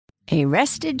A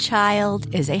rested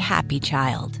child is a happy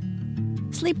child.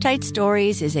 Sleep Tight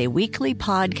Stories is a weekly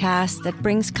podcast that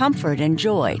brings comfort and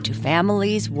joy to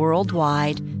families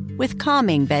worldwide with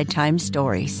calming bedtime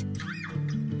stories.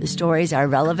 The stories are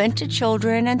relevant to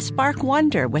children and spark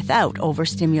wonder without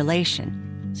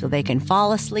overstimulation, so they can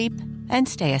fall asleep and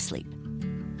stay asleep.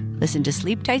 Listen to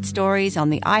Sleep Tight Stories on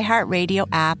the iHeartRadio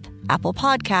app, Apple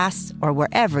Podcasts, or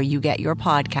wherever you get your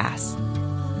podcasts.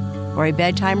 For a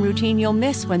bedtime routine you'll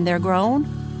miss when they're grown,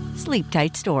 Sleep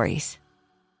Tight Stories.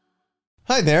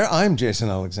 Hi there, I'm Jason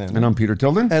Alexander. And I'm Peter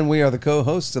Tilden. And we are the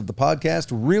co-hosts of the podcast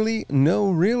Really No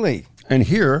Really. And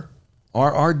here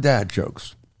are our dad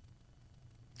jokes.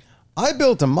 I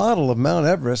built a model of Mount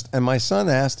Everest, and my son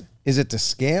asked, "Is it to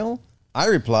scale?" I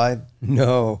replied,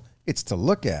 "No, it's to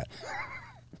look at."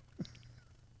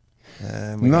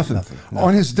 Nothing.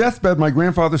 On his deathbed, my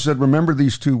grandfather said, remember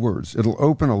these two words. It'll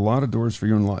open a lot of doors for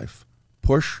you in life.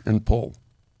 Push and pull.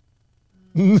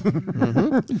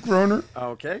 Groner.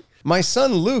 Okay. My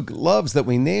son Luke loves that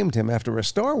we named him after a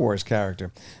Star Wars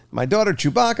character. My daughter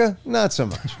Chewbacca, not so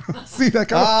much. See that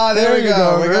guy? Ah, there you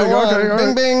go. We got one.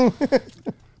 Okay, bing, right. bing.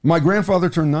 My grandfather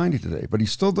turned 90 today, but he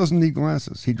still doesn't need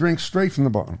glasses. He drinks straight from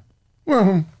the bottom.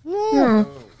 Well, oh,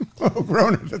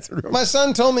 Groner, that's a real. My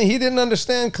son told me he didn't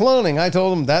understand cloning. I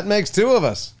told him that makes two of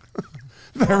us.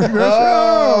 There we go.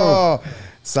 Oh,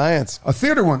 science. A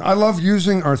theater one. I love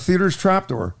using our theater's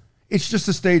trapdoor. It's just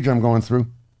a stage I'm going through.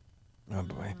 Oh,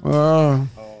 boy.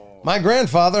 My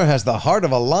grandfather has the heart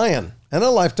of a lion and a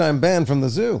lifetime ban from the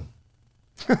zoo.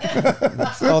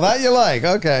 Oh, that you like.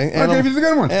 Okay. I gave you the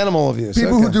good one. Animal abuse.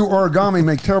 People who do origami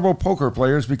make terrible poker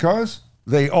players because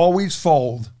they always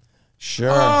fold.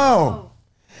 Sure. Oh.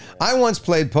 I once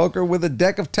played poker with a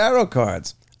deck of tarot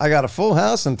cards. I got a full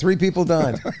house and 3 people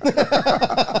died.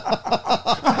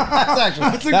 That's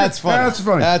funny. That's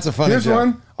funny. That's a funny Here's joke.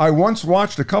 one. I once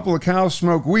watched a couple of cows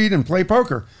smoke weed and play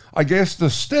poker. I guess the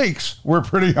stakes were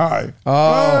pretty high.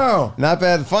 Oh, not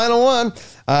bad. Final one.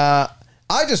 I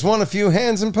just won a few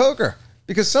hands in poker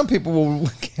because some people will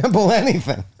gamble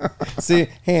anything. See,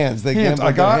 hands. They gamble.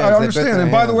 I understand.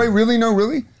 And by the way, really, no,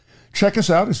 really, check us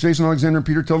out. It's Jason Alexander and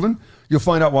Peter Tilden. You'll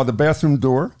find out why the bathroom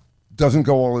door doesn't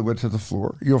go all the way to the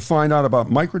floor. You'll find out about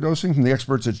microdosing from the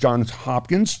experts at Johns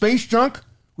Hopkins. Space junk.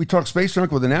 We talked space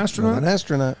junk with an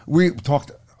astronaut. We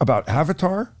talked about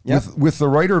Avatar with the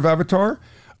writer of Avatar,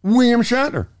 William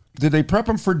Shatner. Did they prep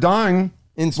him for dying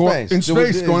in space?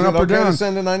 Going up or down? To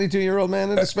send a 92-year-old man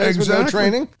into space with no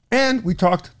training? And we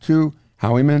talked to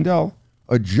Howie Mandel,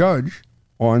 a judge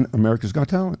on America's Got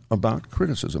Talent, about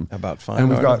criticism. About fine And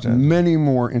we've art, got many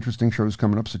more interesting shows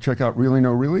coming up. So check out Really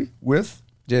No Really with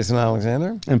Jason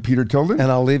Alexander and Peter Tilden.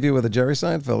 And I'll leave you with a Jerry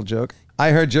Seinfeld joke. I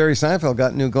heard Jerry Seinfeld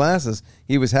got new glasses.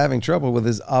 He was having trouble with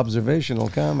his observational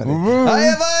comedy.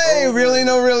 Really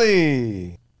No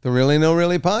Really. The Really No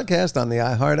Really podcast on the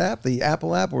iHeart app, the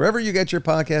Apple app, wherever you get your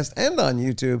podcast, and on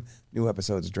YouTube. New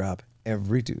episodes drop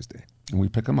every Tuesday. And we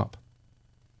pick them up.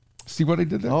 See what I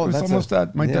did there? Oh, it's that's almost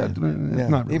dad. My dad. Yeah.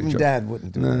 Not really Even Dad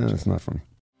wouldn't do that. It's not funny.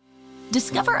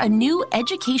 Discover a new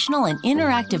educational and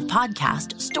interactive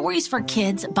podcast, Stories for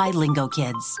Kids by Lingo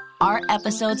Kids. Our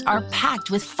episodes are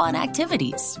packed with fun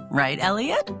activities. Right,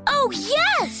 Elliot? Oh,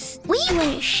 yes! We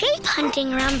went shape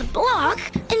hunting around the block,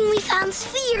 and we found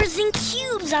spheres and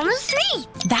cubes on the street.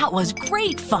 That was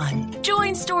great fun.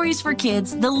 Join Stories for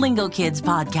Kids, the Lingo Kids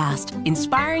podcast,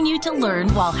 inspiring you to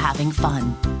learn while having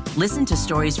fun. Listen to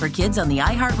Stories for Kids on the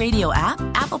iHeartRadio app,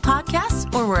 Apple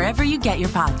Podcasts, or wherever you get your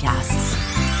podcasts.